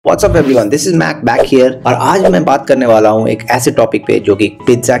What's up everyone, this is Mac back here और आज मैं बात करने वाला हूँ एक ऐसे टॉपिक पे जो कि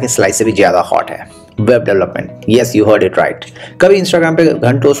पिज्जा के स्लाइस से भी ज्यादा हॉट है, web development. Yes, you heard it right. कभी इंस्टाग्राम पे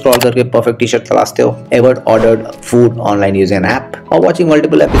घंटों स्क्रॉल करके परफेक्ट टी शर्ट तलाशते हो? Ever ordered food online using N app और watching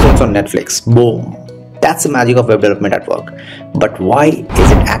multiple episodes on Netflix? Boom, that's the magic of web development at work. But why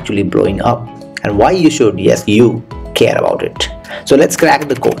is it actually blowing up? And why you should, yes, you care about it. So let's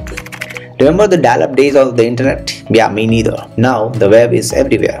crack the code. Remember the dial-up days of the internet? Yeah, me neither. Now the web is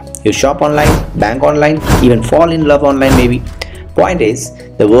everywhere. You shop online, bank online, even fall in love online maybe. Point is,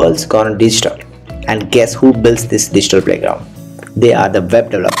 the world's gone digital. And guess who builds this digital playground? They are the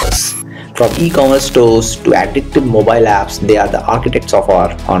web developers. From e-commerce stores to addictive mobile apps, they are the architects of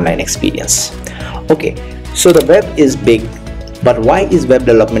our online experience. Okay, so the web is big, but why is web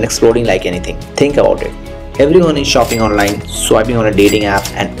development exploding like anything? Think about it. Everyone is shopping online, swiping on a dating app,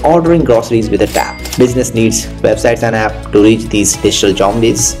 and ordering groceries with a tap. Business needs websites and apps to reach these digital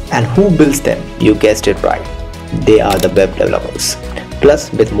zombies. And who builds them? You guessed it right. They are the web developers. Plus,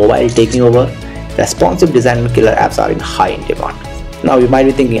 with mobile taking over, responsive design killer apps are in high demand. Now you might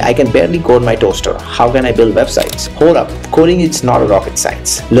be thinking, I can barely code my toaster. How can I build websites? Hold up, coding is not a rocket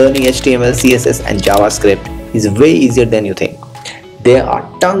science. Learning HTML, CSS and JavaScript is way easier than you think. There are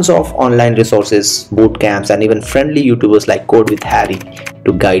tons of online resources, boot camps and even friendly YouTubers like Code with Harry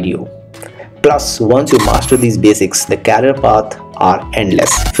to guide you. Plus, once you master these basics, the career paths are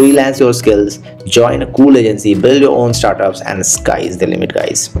endless. Freelance your skills, join a cool agency, build your own startups, and sky is the limit,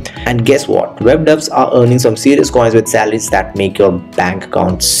 guys. And guess what? Web devs are earning some serious coins with salaries that make your bank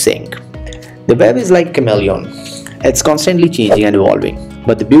account sink. The web is like a chameleon. It's constantly changing and evolving.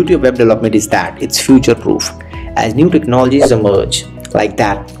 But the beauty of web development is that it's future-proof. As new technologies emerge, like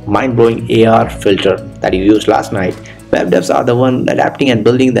that mind-blowing AR filter that you used last night, web devs are the one adapting and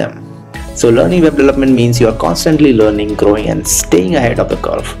building them. So learning web development means you are constantly learning, growing and staying ahead of the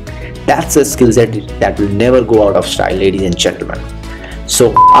curve. That's a skill set that will never go out of style, ladies and gentlemen.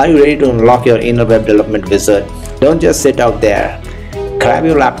 So are you ready to unlock your inner web development wizard? Don't just sit out there. Grab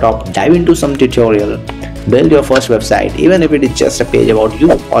your laptop, dive into some tutorial, build your first website, even if it is just a page about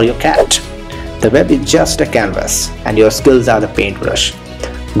you or your cat. The web is just a canvas and your skills are the paintbrush.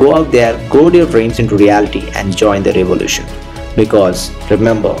 Go out there, code your dreams into reality and join the revolution. Because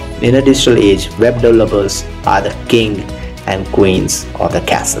remember, in a digital age, web developers are the king and queens of the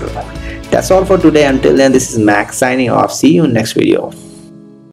castle. That's all for today. Until then, this is Max signing off. See you in next video.